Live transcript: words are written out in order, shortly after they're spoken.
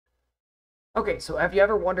Okay, so have you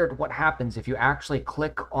ever wondered what happens if you actually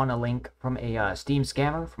click on a link from a Steam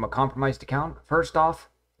scammer, from a compromised account? First off,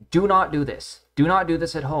 do not do this. Do not do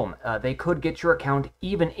this at home. They could get your account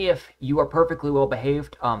even if you are perfectly well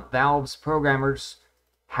behaved. Valve's programmers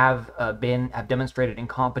have demonstrated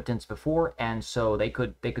incompetence before, and so they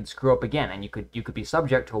could screw up again, and you could be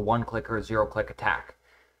subject to a one-click or zero-click attack.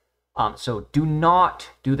 So do not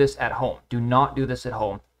do this at home. Do not do this at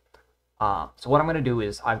home. So what I'm going to do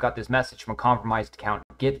is I've got this message from a compromised account,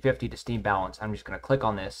 get 50 to Steam balance. I'm just going to click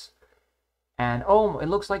on this. And oh, it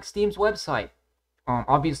looks like Steam's website.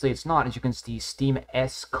 Obviously it's not. As you can see,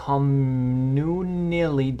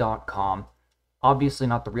 steamscommunally.com. Obviously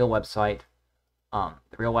not the real website.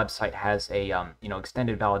 The real website has a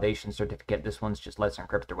extended validation certificate. This one's just Let's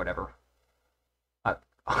Encrypt or whatever.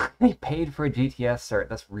 They paid for a GTS cert.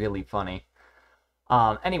 That's really funny.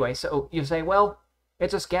 Anyway, so you say, well,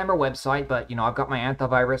 it's a scammer website, but, I've got my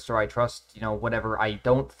antivirus, or I trust, whatever. I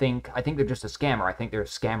think they're just a scammer. I think they're a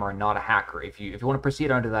scammer and not a hacker. If you want to proceed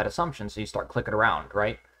under that assumption, so you start clicking around,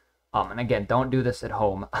 right? And again, don't do this at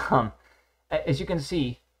home. As you can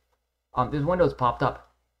see, this window's popped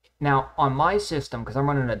up. Now, on my system, because I'm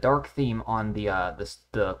running a dark theme on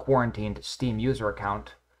the quarantined Steam user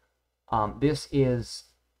account, this is,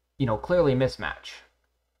 clearly a mismatch.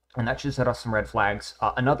 And that should set off some red flags.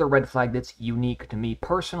 Another red flag that's unique to me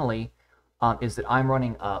personally is that I'm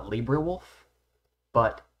running LibreWolf,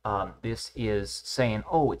 but this is saying,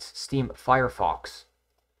 oh, it's Steam Firefox.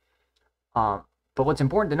 But what's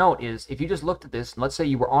important to note is if you just looked at this, and let's say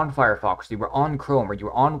you were on Firefox, you were on Chrome, or you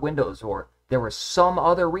were on Windows, or there was some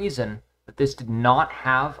other reason that this did not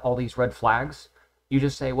have all these red flags, you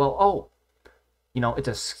just say, well, oh,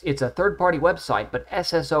 it's a third-party website, but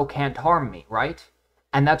SSO can't harm me, right?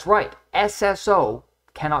 And that's right, SSO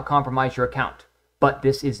cannot compromise your account. But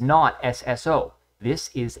this is not SSO. This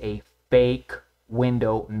is a fake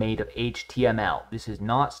window made of HTML. This is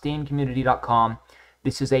not steamcommunity.com.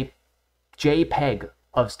 This is a JPEG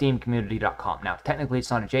of steamcommunity.com. Now, technically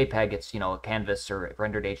it's not a JPEG, it's, a canvas or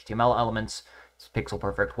rendered HTML elements. It's pixel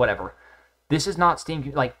perfect, whatever. This is not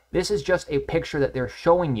Steam, this is just a picture that they're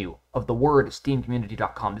showing you of the word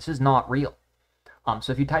steamcommunity.com. This is not real.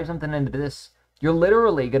 So if you type something into this, you're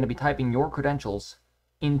literally going to be typing your credentials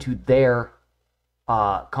into their,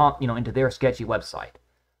 into their sketchy website.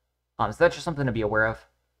 So that's just something to be aware of.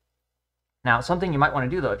 Now, something you might want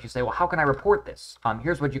to do, though, if you say, well, how can I report this?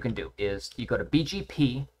 Here's what you can do, is you go to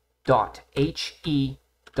bgp.he.net.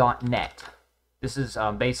 This is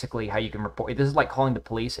basically how you can report. This is like calling the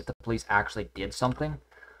police if the police actually did something.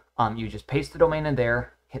 You just paste the domain in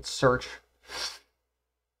there, hit search,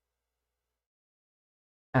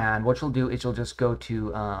 and what you'll do is you'll just go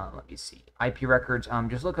to, let me see, IP records.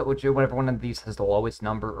 Just look at whatever one of these has the lowest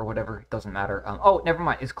number or whatever. It doesn't matter. Oh, never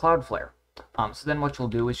mind. It's Cloudflare. So then what you'll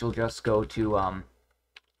do is you'll just go to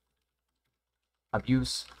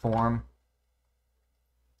abuse form,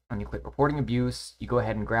 and you click reporting abuse. You go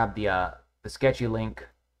ahead and grab the sketchy link.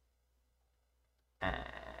 And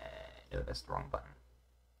no, that's the wrong button.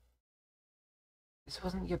 This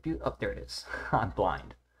wasn't the abuse. Oh, there it is. I'm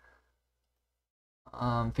blind.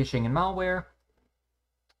 Phishing and malware,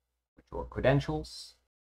 your credentials,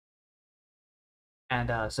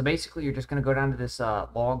 and so basically you're just going to go down to this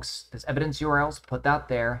logs, this evidence URLs, put that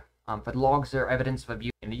there. For the logs or evidence of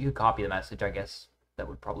abuse, and you could copy the message, I guess. That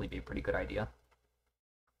would probably be a pretty good idea.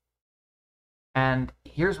 And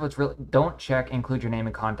here's what's really, don't check include your name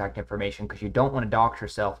and contact information, because you don't want to dox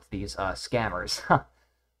yourself to these scammers.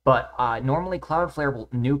 But normally Cloudflare will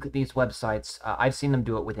nuke these websites. I've seen them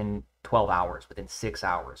do it within 12 hours, within 6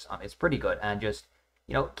 hours. It's pretty good. And just,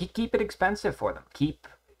 keep it expensive for them.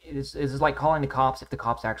 This is like calling the cops if the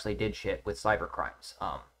cops actually did shit with cyber crimes.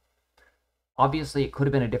 Obviously, it could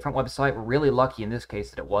have been a different website. We're really lucky in this case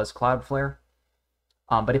that it was Cloudflare.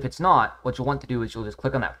 But if it's not, what you'll want to do is you'll just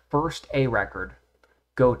click on that first A record,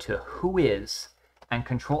 go to Who Is, and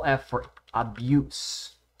Control F for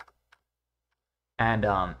Abuse. And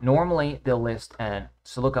normally they'll list, and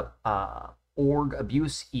so look up org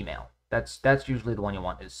abuse email. That's usually the one you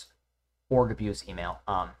want, is org abuse email.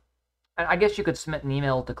 And I guess you could submit an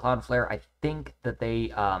email to Cloudflare. I think that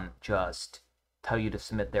they just tell you to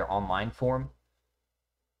submit their online form.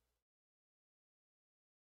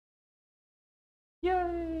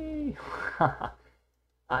 Yay!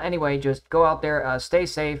 Anyway, just go out there, stay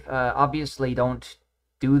safe. Obviously, don't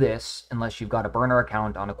do this unless you've got a burner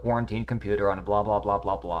account on a quarantined computer on a blah blah blah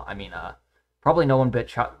blah blah. I mean, probably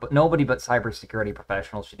nobody but cybersecurity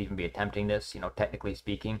professionals should even be attempting this, technically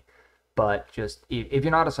speaking. But just if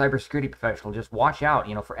you're not a cybersecurity professional, just watch out,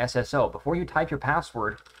 for SSO before you type your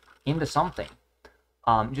password into something.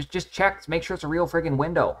 Just check to make sure it's a real friggin'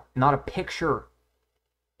 window, not a picture.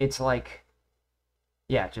 It's like,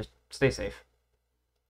 yeah, just stay safe.